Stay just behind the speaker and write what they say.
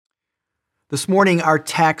This morning, our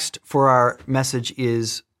text for our message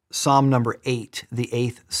is Psalm number 8, the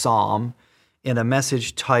 8th Psalm, in a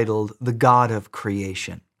message titled, The God of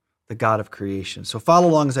Creation. The God of Creation. So follow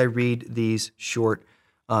along as I read these short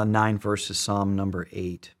 9 verses, Psalm number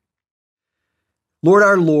 8. Lord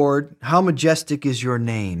our Lord, how majestic is your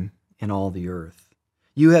name in all the earth.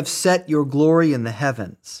 You have set your glory in the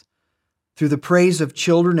heavens. Through the praise of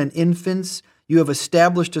children and infants, you have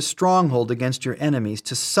established a stronghold against your enemies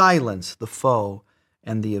to silence the foe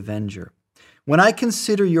and the avenger. When I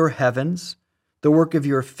consider your heavens, the work of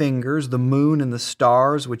your fingers, the moon and the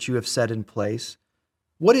stars which you have set in place,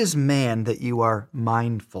 what is man that you are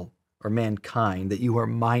mindful, or mankind that you are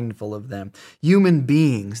mindful of them, human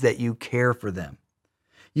beings that you care for them?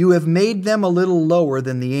 You have made them a little lower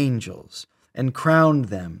than the angels and crowned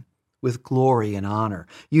them with glory and honor.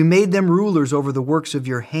 You made them rulers over the works of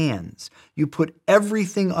your hands. You put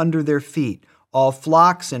everything under their feet, all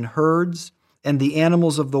flocks and herds, and the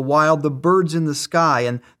animals of the wild, the birds in the sky,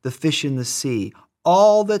 and the fish in the sea,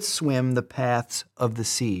 all that swim the paths of the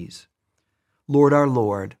seas. Lord our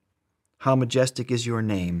Lord, how majestic is your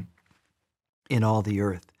name in all the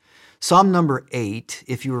earth. Psalm number 8,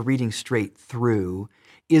 if you were reading straight through,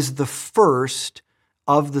 is the first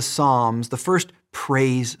of the Psalms, the first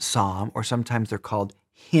praise psalm, or sometimes they're called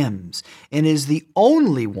hymns, and is the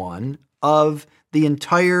only one of the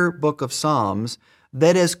entire book of Psalms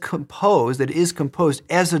that is composed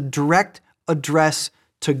as a direct address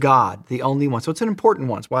to God, the only one. So it's an important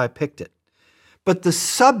one. That's why I picked it. But the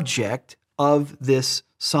subject of this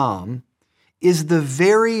psalm is the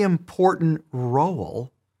very important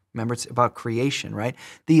role. Remember, it's about creation, right?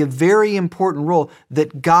 The very important role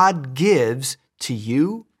that God gives to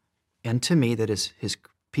you and to me, that is his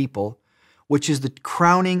people, which is the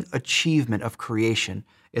crowning achievement of creation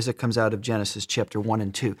as it comes out of Genesis chapter 1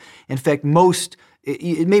 and 2. In fact,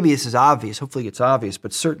 maybe this is obvious, hopefully it's obvious,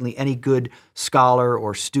 but certainly any good scholar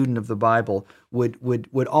or student of the Bible would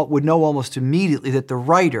know almost immediately that the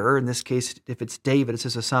writer, in this case, if it's David, it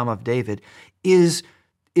says a Psalm of David, is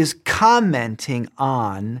commenting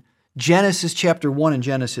on Genesis chapter 1 and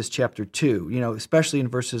Genesis chapter 2, especially in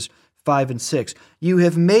verses 5 and 6. You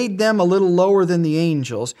have made them a little lower than the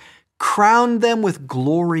angels, crowned them with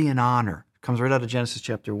glory and honor. Comes right out of Genesis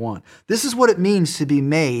chapter 1. This is what it means to be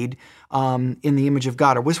made in the image of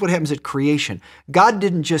God, or this is what happens at creation. God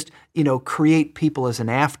didn't just, create people as an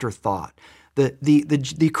afterthought.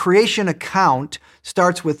 The creation account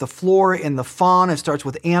starts with the flora and the fauna. It starts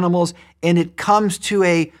with animals, and it comes to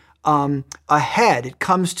a head. It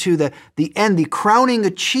comes to the end. The crowning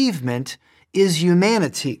achievement is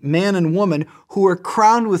humanity, man and woman, who are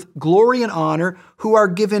crowned with glory and honor, who are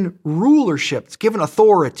given rulership, it's given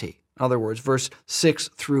authority. In other words, verse 6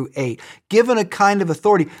 through 8. Given a kind of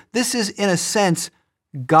authority. This is, in a sense,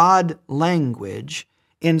 God language,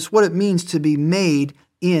 and it's what it means to be made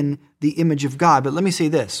in the image of God. But let me say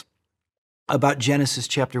this about Genesis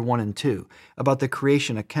chapter 1 and 2, about the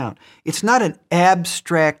creation account. It's not an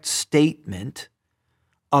abstract statement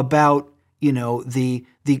about the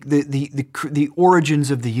origins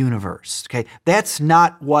of the universe. Okay, that's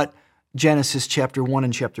not what Genesis chapter 1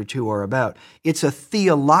 and chapter 2 are about. It's a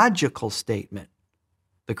theological statement,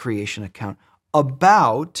 the creation account,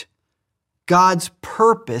 about God's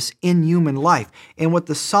purpose in human life. And what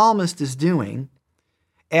the psalmist is doing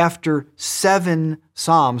after 7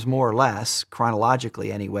 psalms, more or less,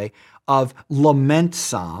 chronologically anyway, of lament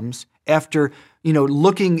psalms, after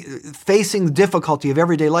facing the difficulty of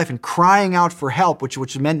everyday life and crying out for help,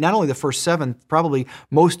 which meant not only the first 7, probably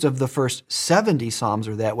most of the first 70 Psalms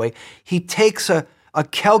are that way. He takes a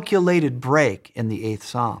calculated break in the 8th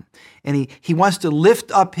Psalm. And he wants to lift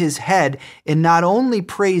up his head and not only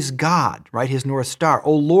praise God, right, his North Star,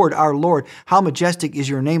 O Lord, our Lord, how majestic is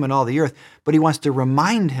your name in all the earth, but he wants to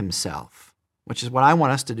remind himself, which is what I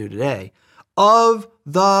want us to do today, of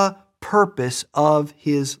the purpose of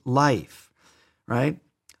his life. Right?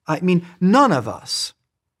 I mean, none of us,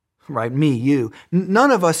 right? Me, you,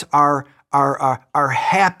 none of us are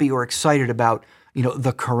happy or excited about,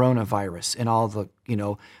 the coronavirus and all the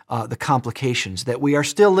complications that we are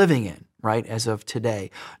still living in, right? As of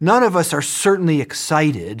today. None of us are certainly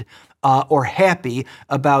excited or happy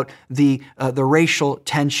about the racial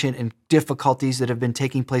tension and difficulties that have been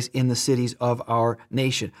taking place in the cities of our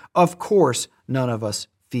nation. Of course, none of us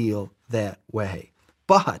feel that way.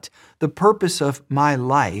 But the purpose of my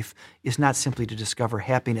life is not simply to discover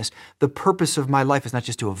happiness. The purpose of my life is not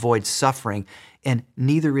just to avoid suffering, and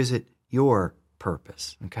neither is it your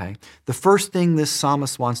purpose, okay? The first thing this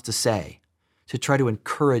psalmist wants to say, to try to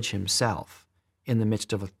encourage himself in the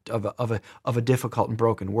midst of a difficult and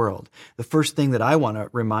broken world, the first thing that I want to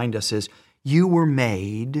remind us is You were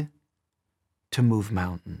made to move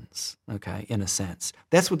mountains, okay, in a sense.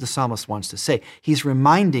 That's what the psalmist wants to say. He's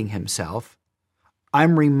reminding himself,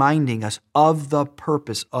 I'm reminding us of the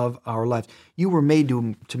purpose of our lives. You were made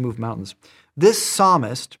to move mountains. This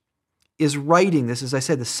psalmist is writing this, as I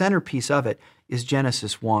said, the centerpiece of it is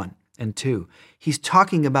Genesis 1 and 2. He's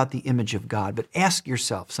talking about the image of God, but ask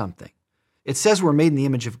yourself something. It says we're made in the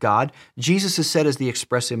image of God. Jesus is said as the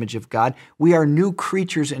express image of God. We are new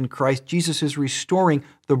creatures in Christ. Jesus is restoring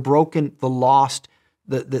the broken, the lost,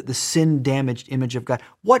 the sin-damaged image of God.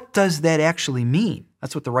 What does that actually mean?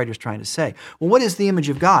 That's what the writer's trying to say. Well, what is the image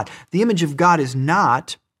of God? The image of God is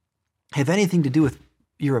not have anything to do with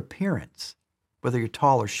your appearance, whether you're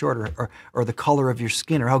tall or short or the color of your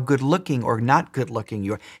skin or how good looking or not good looking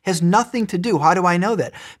you are. It has nothing to do. How do I know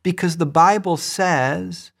that? Because the Bible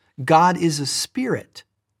says God is a spirit,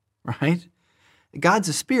 right? God's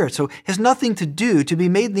a spirit. So it has nothing to do, to be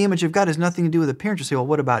made in the image of God has nothing to do with appearance. You say, well,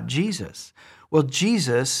 what about Jesus? Well,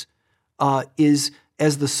 Jesus is,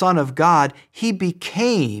 as the Son of God, he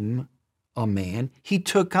became a man. He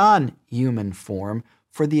took on human form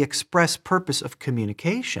for the express purpose of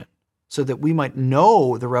communication, so that we might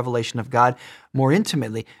know the revelation of God more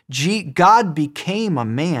intimately. God became a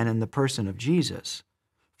man in the person of Jesus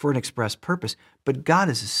for an express purpose, but God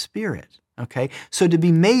is a spirit, okay? So to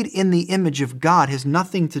be made in the image of God has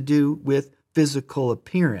nothing to do with physical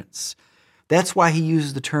appearance. That's why he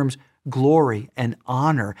uses the terms glory and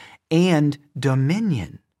honor and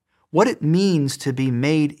dominion. What it means to be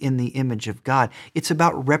made in the image of God, it's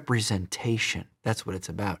about representation. That's what it's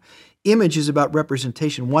about. Image is about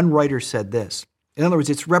representation. One writer said this. In other words,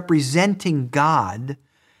 it's representing God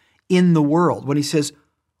in the world. When he says,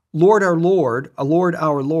 Lord our Lord,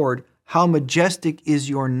 how majestic is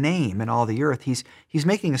your name in all the earth. He's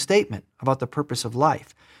making a statement about the purpose of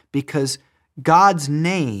life, because God's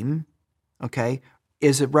name, okay,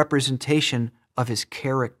 is a representation of his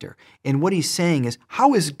character. And what he's saying is,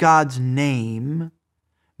 how is God's name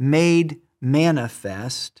made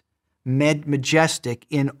manifest, majestic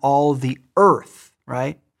in all the earth,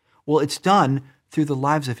 right? Well, it's done through the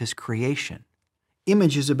lives of his creation.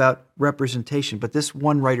 Image is about representation, but this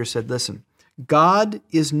one writer said, listen, God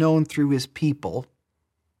is known through his people.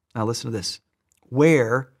 Now listen to this.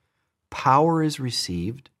 Where power is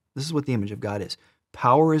received, this is what the image of God is.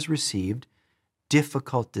 Power is received,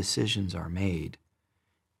 difficult decisions are made,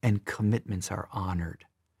 and commitments are honored.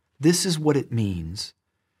 This is what it means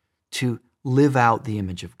to live out the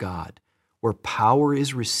image of God, where power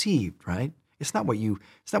is received, right? It's not what you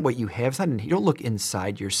have. You don't look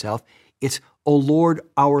inside yourself. It's, O Lord,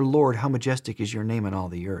 our Lord, how majestic is your name in all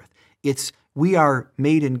the earth. It's, we are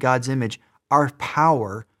made in God's image. Our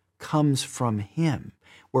power comes from him.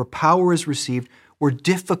 Where power is received, where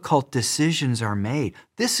difficult decisions are made.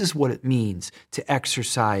 This is what it means to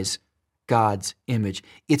exercise God's image.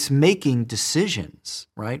 It's making decisions,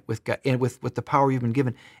 right, with God, and with the power you've been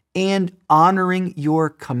given, and honoring your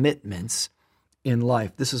commitments in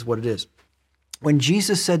life. This is what it is. When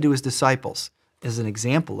Jesus said to his disciples, as an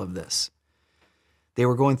example of this, they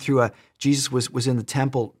were going through Jesus was in the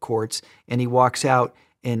temple courts, and he walks out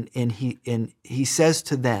and he says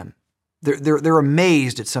to them, they're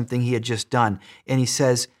amazed at something he had just done. And he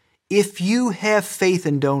says, if you have faith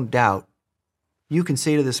and don't doubt, you can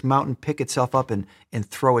say to this mountain, pick itself up and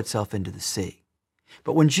throw itself into the sea.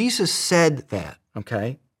 But when Jesus said that,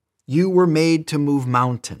 okay, you were made to move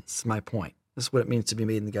mountains, my point. This is what it means to be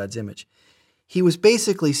made in God's image. He was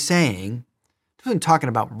basically saying, he wasn't talking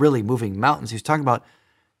about really moving mountains. He was talking about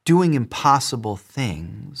doing impossible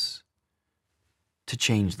things to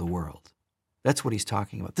change the world. That's what he's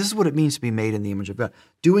talking about. This is what it means to be made in the image of God.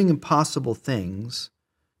 Doing impossible things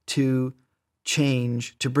to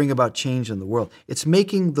change, to bring about change in the world. It's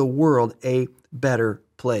making the world a better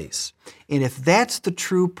place. And if that's the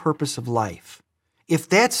true purpose of life, if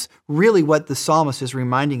that's really what the psalmist is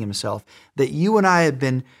reminding himself, that you and I have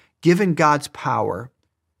been given God's power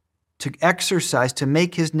to exercise, to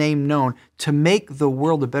make his name known, to make the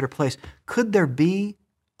world a better place, could there be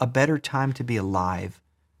a better time to be alive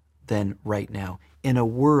than right now, in a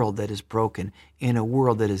world that is broken, in a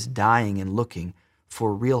world that is dying and looking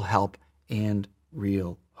for real help and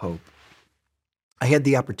real hope? I took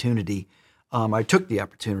the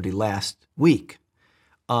opportunity last week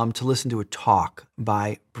to listen to a talk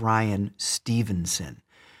by Bryan Stevenson,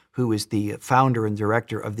 who is the founder and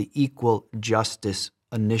director of the Equal Justice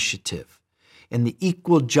Initiative. And the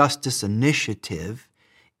Equal Justice Initiative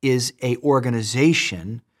is an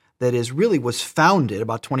organization that was founded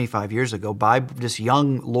about 25 years ago by this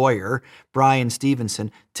young lawyer, Bryan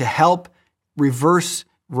Stevenson, to help reverse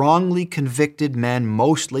wrongly convicted men,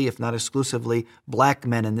 mostly, if not exclusively, black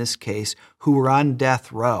men in this case, who were on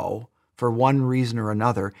death row for one reason or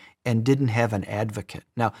another and didn't have an advocate.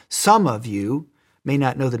 Now, some of you may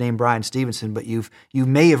not know the name Bryan Stevenson, but you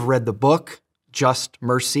may have read the book, Just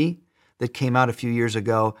Mercy, that came out a few years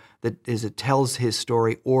ago, it tells his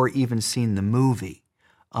story, or even seen the movie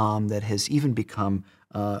that has even become,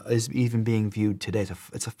 is even being viewed today.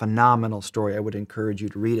 It's a phenomenal story. I would encourage you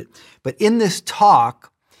to read it. But in this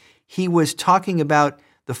talk, he was talking about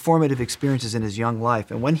the formative experiences in his young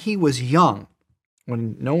life. And when he was young,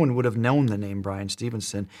 when no one would have known the name Bryan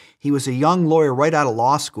Stevenson, he was a young lawyer right out of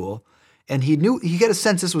law school, and he got a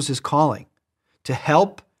sense this was his calling, to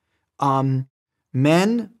help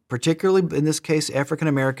men, particularly in this case African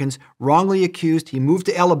Americans, wrongly accused. He moved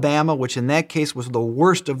to Alabama, which in that case was the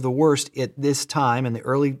worst of the worst at this time, in the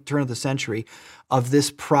early turn of the century, of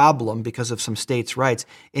this problem because of some states' rights.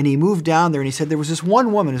 And he moved down there, and he said there was this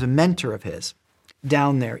one woman who's a mentor of his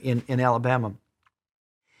down there in Alabama.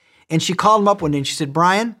 And she called him up one day and she said,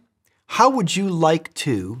 "Bryan, how would you like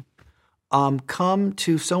to come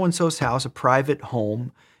to so-and-so's house, a private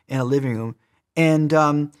home and a living room,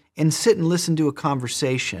 and sit and listen to a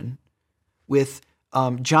conversation with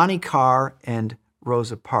Johnny Carr and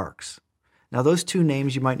Rosa Parks?" Now, those two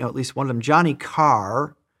names, you might know at least one of them. Johnny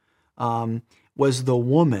Carr was the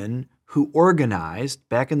woman who organized,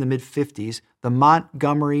 back in the mid-50s, the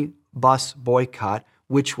Montgomery bus boycott,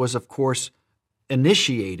 which was, of course,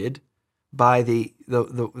 initiated by the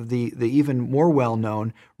even more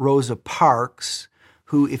well-known Rosa Parks,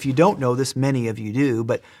 who, if you don't know this, many of you do,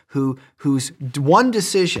 but whose one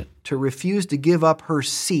decision to refuse to give up her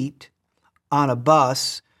seat on a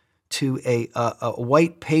bus to a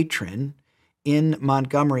white patron in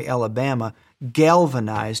Montgomery, Alabama,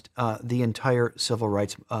 galvanized the entire civil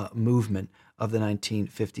rights movement of the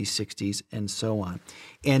 1950s, 60s, and so on.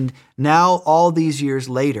 And now, all these years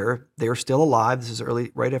later, they're still alive. This is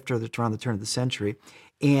right after around the turn of the century.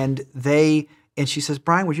 And she says,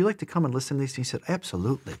 "Bryan, would you like to come and listen to these?" And he said,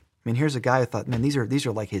 "Absolutely." I mean, here's a guy who thought, man, these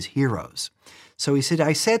are like his heroes. So he said,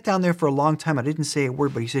 "I sat down there for a long time. I didn't say a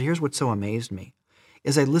word, but," he said, "here's what so amazed me.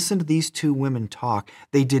 As I listened to these two women talk,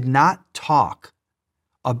 they did not talk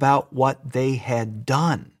about what they had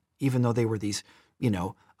done, even though they were these,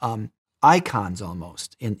 icons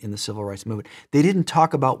almost in the civil rights movement. They didn't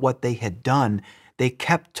talk about what they had done. They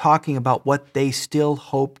kept talking about what they still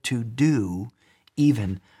hope to do,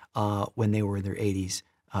 even when they were in their 80s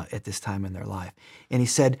at this time in their life." And he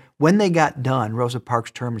said, when they got done, Rosa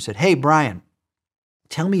Parks turned and said, "Hey, Bryan,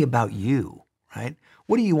 tell me about you, right?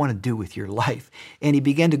 What do you want to do with your life?" And he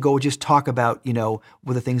began to go just talk about,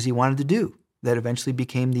 what the things he wanted to do that eventually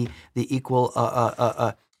became the Equal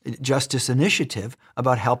Justice Initiative,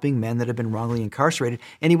 about helping men that had been wrongly incarcerated.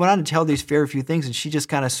 And he went on to tell these fair few things, and she just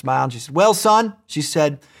kind of smiled. And she said, "Well, son," she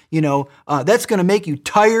said, "that's going to make you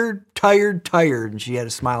tired. And she had a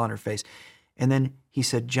smile on her face. And then he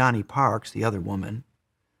said, Johnny Parks, the other woman,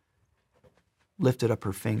 lifted up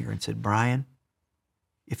her finger and said, "Bryan,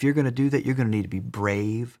 if you're going to do that, you're going to need to be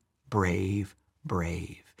brave, brave,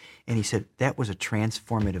 brave." And he said, that was a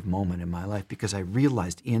transformative moment in my life, because I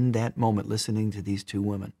realized in that moment, listening to these two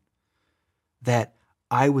women, that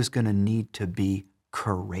I was going to need to be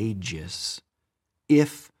courageous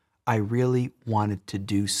if I really wanted to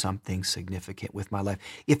do something significant with my life.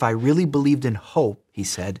 If I really believed in hope, he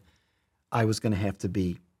said, I was going to have to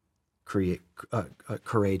be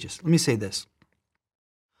courageous. Let me say this.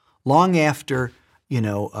 Long after,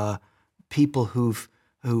 people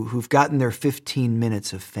who've gotten their 15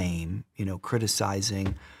 minutes of fame,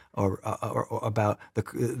 criticizing or about the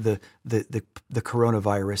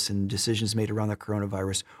coronavirus and decisions made around the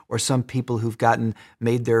coronavirus, or some people who've got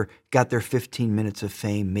their 15 minutes of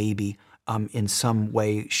fame, maybe in some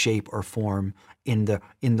way, shape, or form in the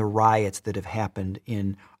riots that have happened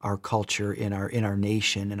in our culture, in our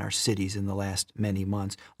nation, in our cities in the last many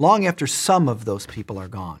months. Long after some of those people are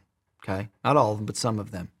gone, okay, not all of them, but some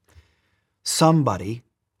of them,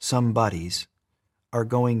 somebodies are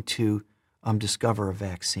going to discover a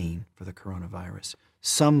vaccine for the coronavirus.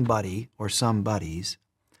 Somebody or somebodies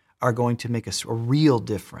are going to make a real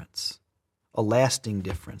difference, a lasting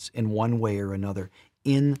difference in one way or another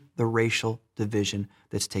in the racial division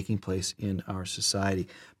that's taking place in our society.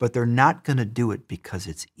 But they're not going to do it because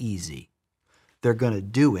it's easy. They're going to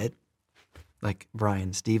do it, like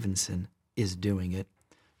Bryan Stevenson is doing it,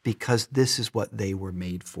 because this is what they were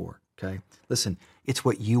made for. okay? Listen, it's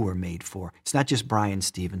what you were made for. It's not just Brian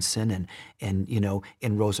Stevenson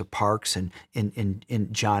and Rosa Parks and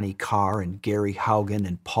Johnny Carr and Gary Haugen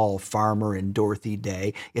and Paul Farmer and Dorothy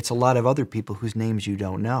Day. It's a lot of other people whose names you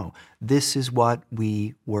don't know. This is what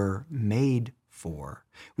we were made for.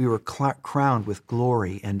 We were crowned with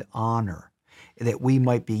glory and honor, that we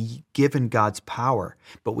might be given God's power,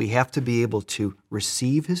 but we have to be able to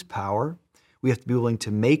receive his power. We have to be willing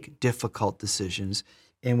to make difficult decisions,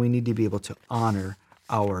 and we need to be able to honor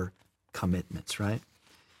our commitments, right?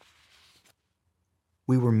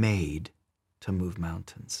 We were made to move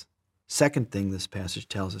mountains. Second thing this passage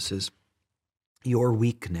tells us is your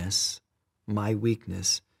weakness, my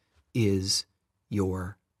weakness, is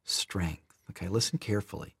your strength. Okay, listen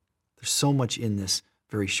carefully. There's so much in this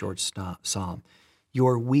very short psalm.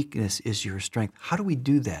 Your weakness is your strength. How do we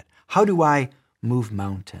do that? How do I move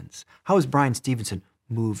mountains? How has Brian Stevenson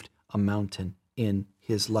moved a mountain in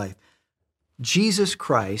his life? Jesus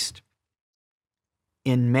Christ,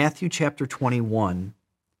 in Matthew chapter 21,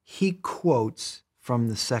 he quotes from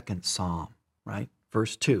the second psalm, right?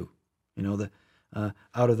 Verse 2,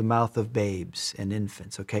 out of the mouth of babes and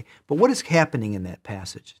infants, okay? But what is happening in that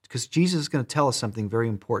passage? Because Jesus is going to tell us something very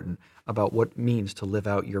important about what it means to live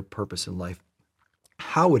out your purpose in life,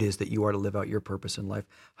 how it is that you are to live out your purpose in life,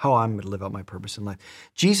 how I'm going to live out my purpose in life.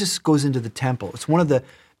 Jesus goes into the temple. It's one of the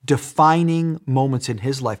defining moments in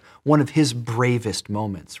his life, one of his bravest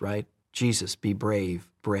moments, right? Jesus, be brave,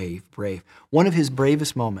 brave, brave. One of his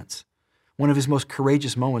bravest moments, one of his most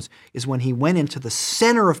courageous moments is when he went into the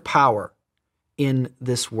center of power in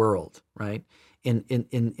this world, right? In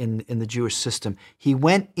the Jewish system. He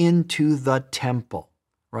went into the temple,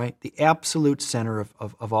 right? The absolute center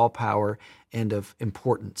of all power and of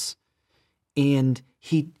importance. And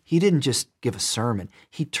he didn't just give a sermon.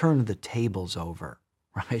 He turned the tables over,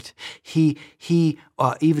 right? He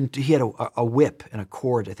had a whip and a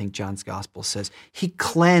cord, I think John's gospel says. He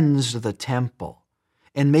cleansed the temple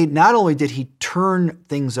and not only did he turn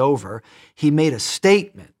things over, he made a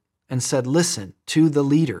statement and said, listen, to the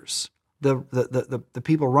leaders, the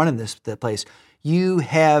people running the place, you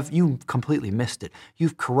completely missed it.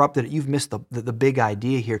 You've corrupted it. You've missed the big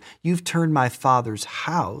idea here. You've turned my Father's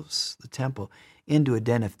house, the temple, into a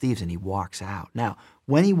den of thieves, and he walks out. Now,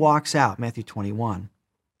 when he walks out, Matthew 21,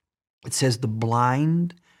 it says the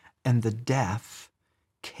blind and the deaf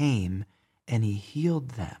came and he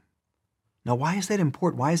healed them. Now, why is that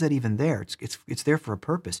important? Why is that even there? It's there for a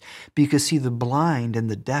purpose. Because, see, the blind and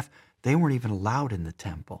the deaf, they weren't even allowed in the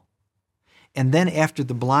temple. And then after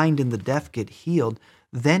the blind and the deaf get healed,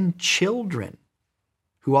 then children,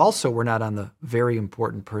 who also were not on the very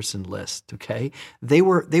important person list, okay? They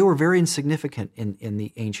were very insignificant in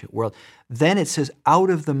the ancient world. Then it says, out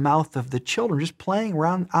of the mouth of the children, just playing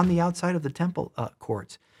around on the outside of the temple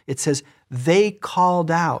courts, it says, they called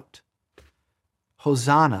out,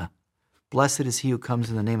 Hosanna, blessed is he who comes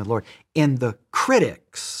in the name of the Lord. And the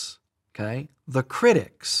critics, okay, the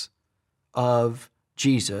critics of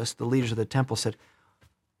Jesus, the leaders of the temple, said,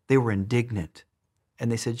 they were indignant. And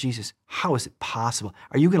they said, Jesus, how is it possible?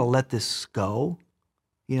 Are you going to let this go?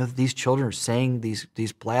 These children are saying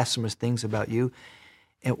these blasphemous things about you.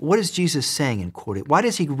 And what is Jesus saying in quoting? Why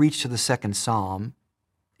does he reach to the second psalm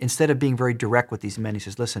instead of being very direct with these men? He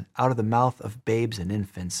says, listen, out of the mouth of babes and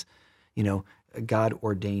infants, God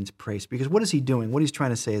ordains praise. Because what is he doing? What he's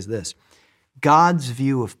trying to say is this: God's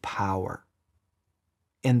view of power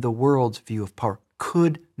and the world's view of power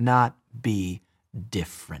could not be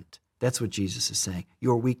different. That's what Jesus is saying.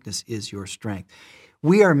 Your weakness is your strength.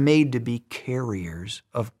 We are made to be carriers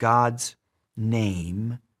of God's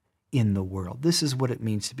name in the world. This is what it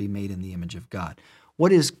means to be made in the image of God.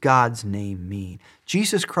 What does God's name mean?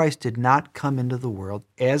 Jesus Christ did not come into the world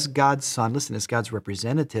as God's Son, listen, as God's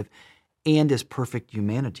representative, and as perfect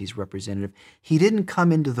humanity's representative. He didn't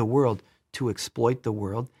come into the world to exploit the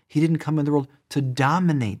world. He didn't come into the world to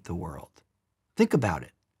dominate the world. Think about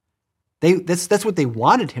it. That's what they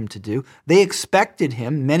wanted him to do. They expected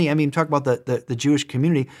him, talk about the Jewish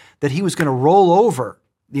community, that he was going to roll over,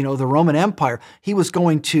 the Roman Empire. He was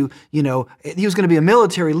going to, he was going to be a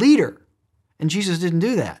military leader. And Jesus didn't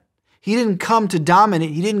do that. He didn't come to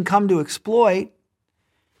dominate. He didn't come to exploit.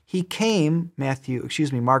 He came, Mark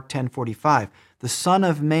 10:45, the Son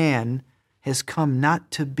of Man has come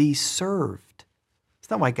not to be served. It's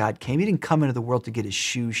not why God came. He didn't come into the world to get his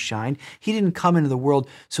shoes shined. He didn't come into the world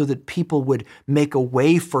so that people would make a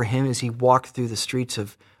way for him as he walked through the streets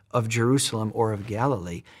of Jerusalem or of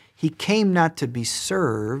Galilee. He came not to be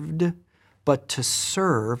served, but to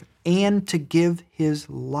serve and to give his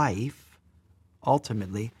life,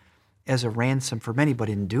 ultimately, as a ransom for many. But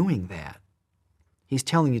in doing that, He's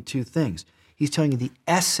telling you two things. He's telling you the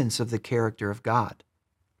essence of the character of God.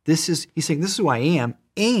 He's saying, this is who I am,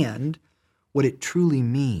 and what it truly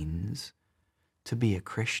means to be a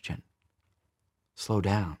Christian. Slow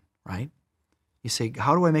down, right? You say,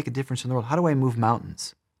 how do I make a difference in the world? How do I move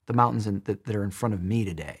mountains? The mountains that are in front of me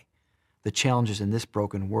today. The challenges in this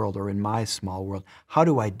broken world or in my small world. How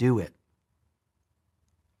do I do it?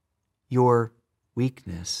 Your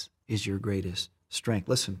weakness is your greatest strength.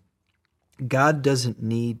 Listen, God doesn't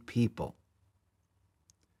need people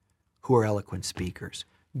who are eloquent speakers.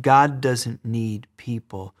 God doesn't need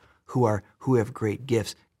people who have great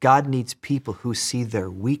gifts. God needs people who see their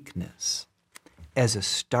weakness as a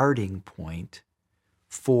starting point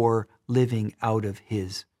for living out of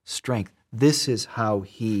his strength. This is how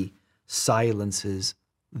he silences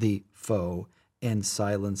the foe and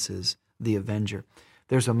silences the avenger.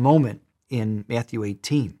 There's a moment in Matthew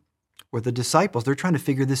 18 where the disciples, they're trying to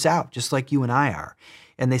figure this out, just like you and I are.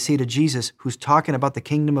 And they say to Jesus, who's talking about the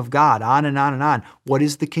kingdom of God, on and on and on, what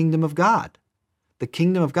is the kingdom of God? The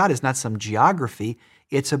kingdom of God is not some geography.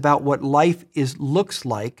 It's about what life looks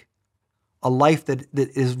like, a life that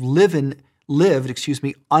is lived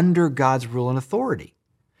under God's rule and authority.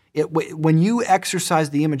 When you exercise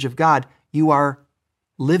the image of God, you are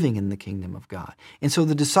living in the kingdom of God. And so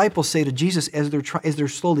the disciples say to Jesus, as they're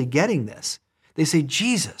slowly getting this, they say,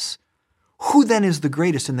 Jesus, who then is the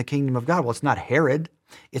greatest in the kingdom of God? Well, it's not Herod.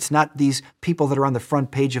 It's not these people that are on the front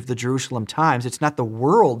page of the Jerusalem Times. It's not the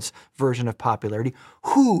world's version of popularity.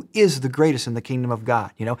 Who is the greatest in the kingdom of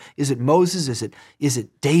God? Is it Moses? Is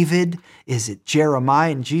it David? Is it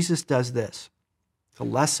Jeremiah? And Jesus does this. It's a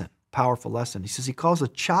lesson, powerful lesson. He says he calls a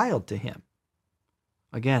child to him.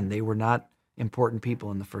 Again, they were not important people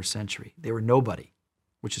in the first century. They were nobody,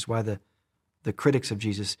 which is why the critics of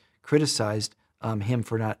Jesus criticized him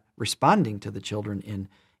for not responding to the children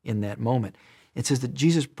in that moment. It says that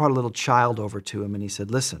Jesus brought a little child over to him and he said,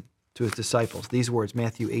 listen to his disciples. These words,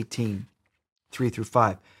 Matthew 18,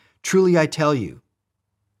 3-5. Truly I tell you,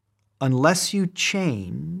 unless you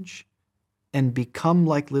change and become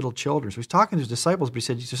like little children. So he's talking to his disciples, but he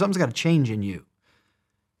said, something's got to change in you.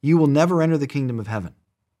 You will never enter the kingdom of heaven.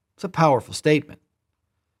 It's a powerful statement.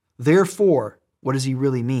 Therefore, what does he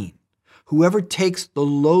really mean? Whoever takes the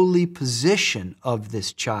lowly position of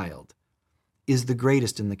this child is the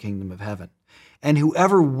greatest in the kingdom of heaven. And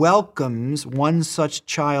whoever welcomes one such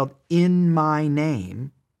child in my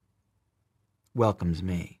name welcomes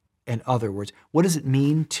me. In other words, what does it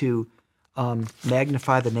mean to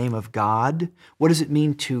magnify the name of God? What does it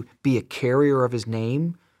mean to be a carrier of his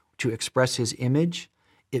name, to express his image?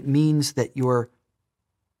 It means that your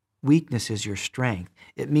weakness is your strength.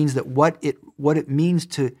 It means that what it means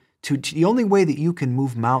to the only way that you can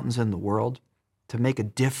move mountains in the world, to make a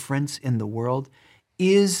difference in the world,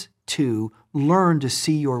 is to learn to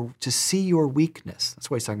see your weakness. That's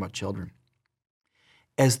why he's talking about children,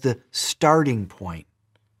 as the starting point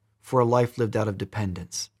for a life lived out of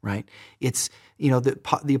dependence, right? It's,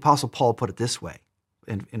 the Apostle Paul put it this way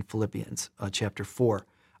in Philippians chapter 4.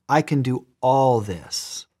 I can do all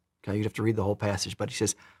this. Okay, you'd have to read the whole passage, but he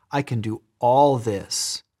says, I can do all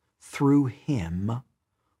this through him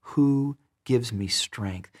who gives me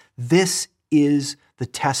strength. This is the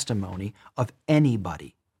testimony of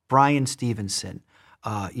anybody. Brian Stevenson,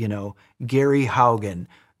 Gary Haugen,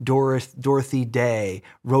 Dorothy Day,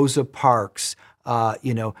 Rosa Parks,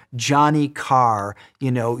 Johnny Carr,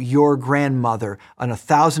 your grandmother, and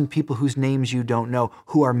 1,000 people whose names you don't know,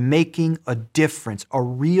 who are making a difference, a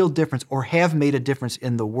real difference, or have made a difference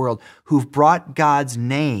in the world, who've brought God's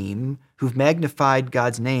name, who've magnified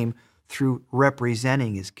God's name through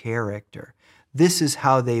representing his character. This is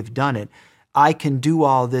how they've done it. I can do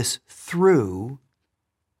all this through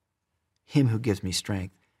him who gives me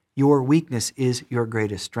strength. Your weakness is your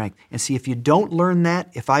greatest strength. And see, if you don't learn that,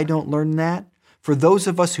 if I don't learn that, for those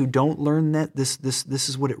of us who don't learn that, this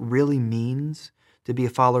is what it really means to be a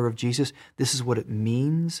follower of Jesus. This is what it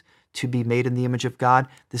means to be made in the image of God.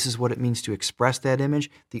 This is what it means to express that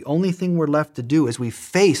image. The only thing we're left to do as we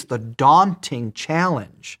face the daunting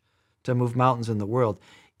challenge to move mountains in the world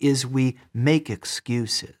is we make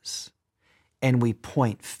excuses and we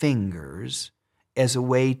point fingers as a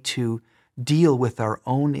way to deal with our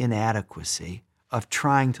own inadequacy of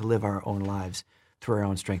trying to live our own lives through our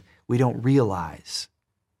own strength. We don't realize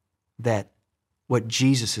that what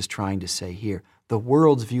Jesus is trying to say here, the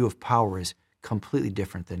world's view of power is completely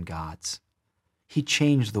different than God's. He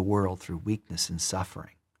changed the world through weakness and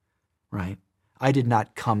suffering, right? I did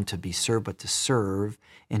not come to be served, but to serve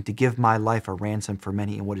and to give my life a ransom for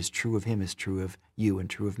many. And what is true of him is true of you and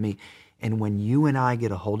true of me. And when you and I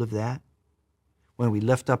get a hold of that, when we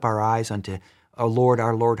lift up our eyes unto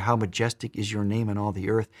our Lord, how majestic is your name in all the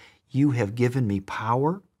earth. You have given me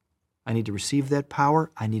power. I need to receive that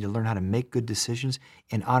power. I need to learn how to make good decisions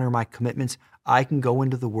and honor my commitments. I can go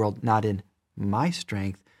into the world not in my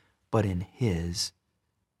strength, but in His,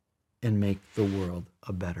 and make the world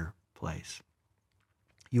a better place.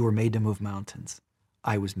 You were made to move mountains.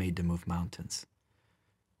 I was made to move mountains.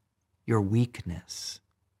 Your weakness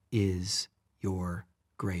is your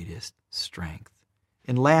greatest strength.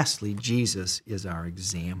 And lastly, Jesus is our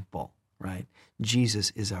example, right?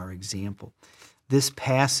 Jesus is our example. This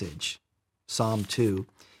passage, Psalm 8,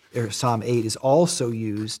 is also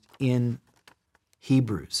used in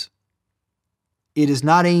Hebrews. It is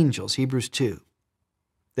not angels, Hebrews 2,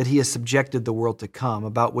 that He has subjected the world to come,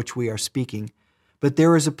 about which we are speaking, but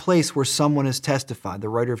there is a place where someone has testified, the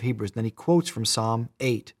writer of Hebrews. Then he quotes from Psalm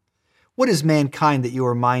 8. What is mankind that you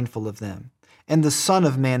are mindful of them, and the Son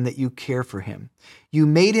of Man that you care for him? You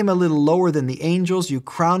made him a little lower than the angels. You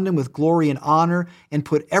crowned him with glory and honor and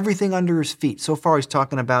put everything under his feet. So far he's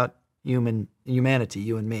talking about humanity,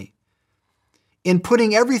 you and me. In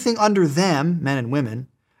putting everything under them, men and women,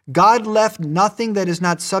 God left nothing that is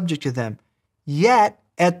not subject to them. Yet,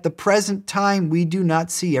 at the present time, we do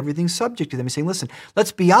not see everything subject to them. He's saying, listen,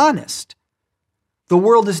 let's be honest. The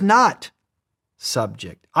world is not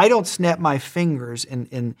subject. I don't snap my fingers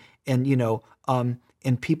and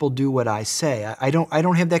people do what I say. I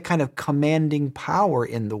don't have that kind of commanding power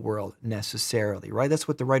in the world necessarily, right? That's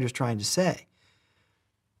what the writer's trying to say.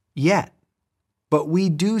 Yet, but we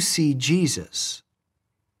do see Jesus,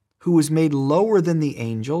 who was made lower than the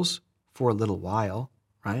angels for a little while,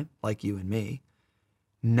 right? Like you and me,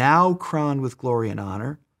 now crowned with glory and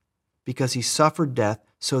honor, because He suffered death,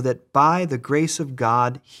 so that by the grace of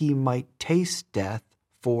God He might taste death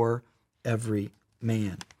for every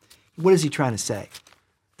man. What is He trying to say?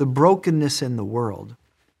 The brokenness in the world,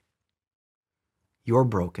 your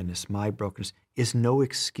brokenness, my brokenness, is no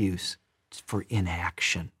excuse for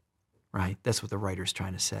inaction, right? That's what the writer's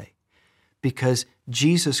trying to say. Because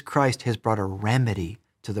Jesus Christ has brought a remedy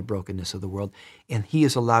to the brokenness of the world, and He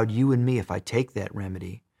has allowed you and me, if I take that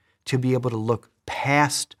remedy, to be able to look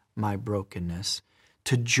past my brokenness,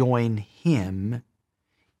 to join Him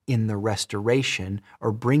in the restoration,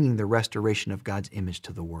 or bringing the restoration of God's image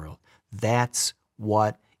to the world. That's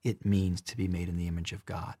what it means to be made in the image of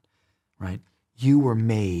God, right? You were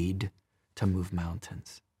made to move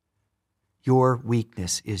mountains. Your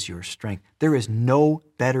weakness is your strength. There is no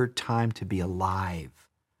better time to be alive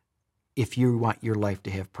if you want your life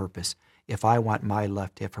to have purpose, if I want my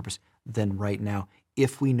life to have purpose, than right now,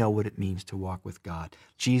 if we know what it means to walk with God.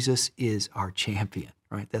 Jesus is our champion,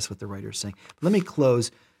 right? That's what the writer is saying. But let me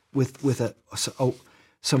close with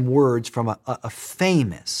some words from a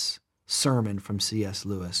famous sermon from C.S.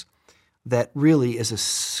 Lewis that really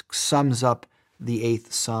sums up the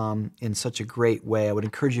 8th Psalm in such a great way. I would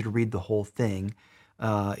encourage you to read the whole thing.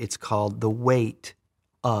 It's called The Weight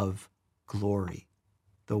of Glory.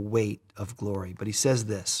 The weight of glory. But he says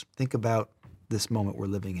this, think about this moment we're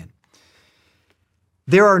living in.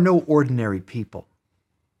 There are no ordinary people.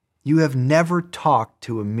 You have never talked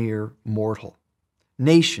to a mere mortal.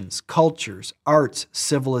 Nations, cultures, arts,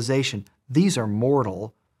 civilization, these are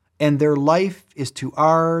mortal, and their life is to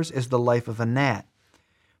ours as the life of a gnat.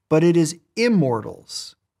 But it is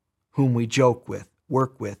immortals whom we joke with,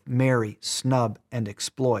 work with, marry, snub, and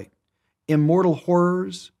exploit. Immortal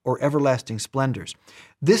horrors or everlasting splendors.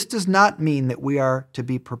 This does not mean that we are to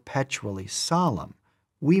be perpetually solemn.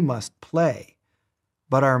 We must play,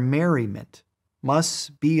 but our merriment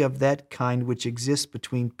must be of that kind which exists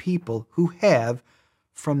between people who have,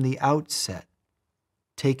 from the outset,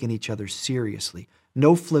 taken each other seriously.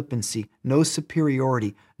 No flippancy, no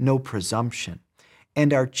superiority, no presumption.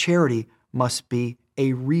 And our charity must be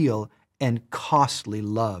a real and costly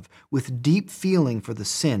love, with deep feeling for the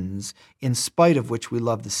sins, in spite of which we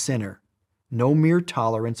love the sinner. No mere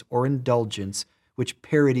tolerance or indulgence which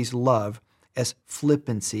parodies love as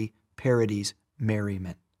flippancy parodies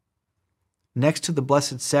merriment. Next to the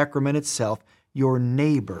Blessed Sacrament itself, your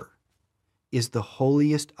neighbor is the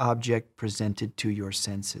holiest object presented to your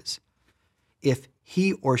senses. If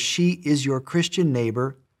he or she is your Christian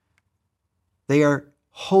neighbor, they are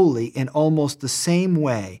holy in almost the same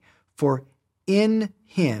way, for in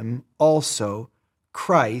him also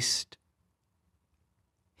Christ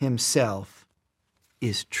Himself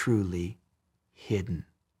is truly hidden,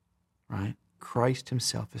 right? Christ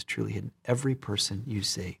Himself is truly hidden. Every person you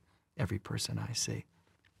see, every person I see,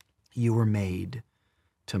 you were made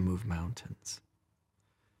to move mountains.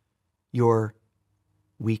 Your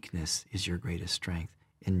weakness is your greatest strength,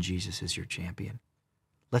 and Jesus is your champion.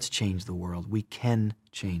 Let's change the world. We can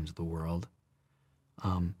change the world.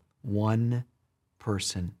 one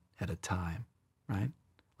person at a time, right?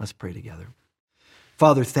 Let's pray together.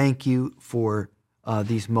 Father, thank you for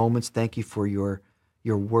these moments. Thank you for your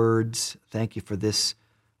words. Thank you for this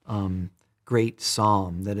great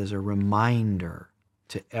psalm that is a reminder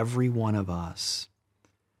to every one of us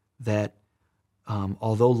that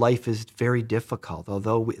although life is very difficult,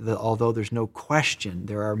 although there's no question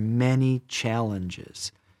there are many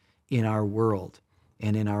challenges in our world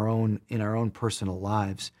and in our own personal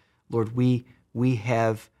lives, Lord, we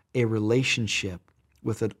have a relationship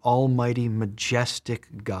with an almighty,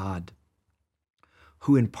 majestic God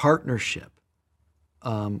who in partnership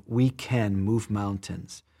we can move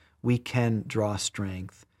mountains, we can draw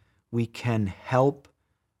strength, we can help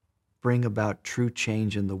bring about true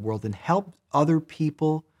change in the world and help other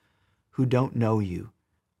people who don't know you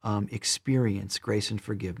experience grace and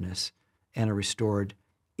forgiveness and a restored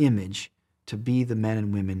image to be the men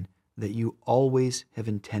and women that you always have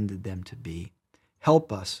intended them to be.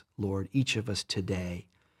 Help us, Lord, each of us today,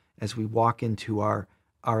 as we walk into our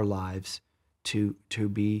lives, to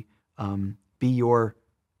be your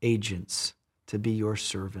agents, to be your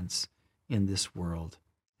servants in this world.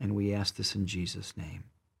 And we ask this in Jesus' name.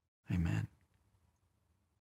 Amen.